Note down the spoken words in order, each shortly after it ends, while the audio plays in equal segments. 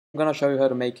I'm going to show you how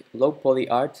to make low poly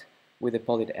art with the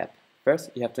Poly app. First,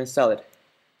 you have to install it.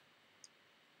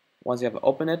 Once you have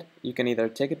opened it, you can either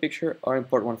take a picture or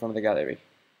import one from the gallery.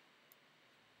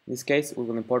 In this case, we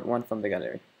will import one from the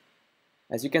gallery.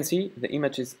 As you can see, the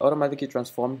image is automatically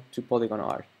transformed to polygon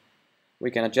art.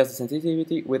 We can adjust the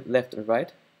sensitivity with left and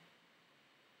right.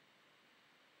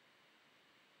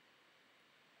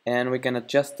 And we can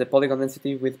adjust the polygon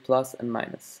density with plus and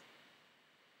minus.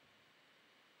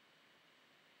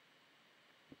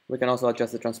 We can also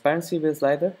adjust the transparency with the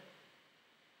slider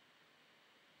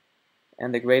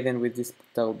and the gradient with this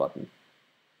toggle button.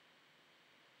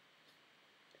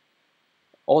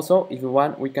 Also, if we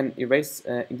want, we can erase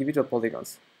individual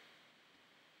polygons.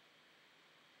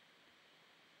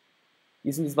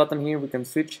 Using this button here, we can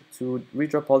switch to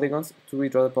redraw polygons to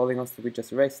redraw the polygons that we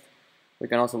just erased. We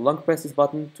can also long press this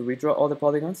button to redraw all the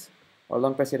polygons, or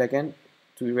long press it again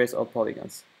to erase all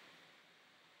polygons.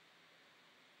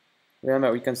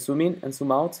 Remember, we can zoom in and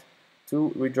zoom out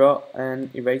to redraw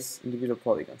and erase individual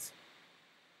polygons.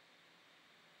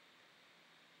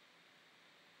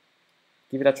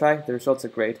 Give it a try, the results are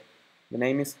great. The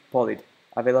name is Polyd,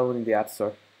 available in the App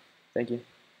Store. Thank you.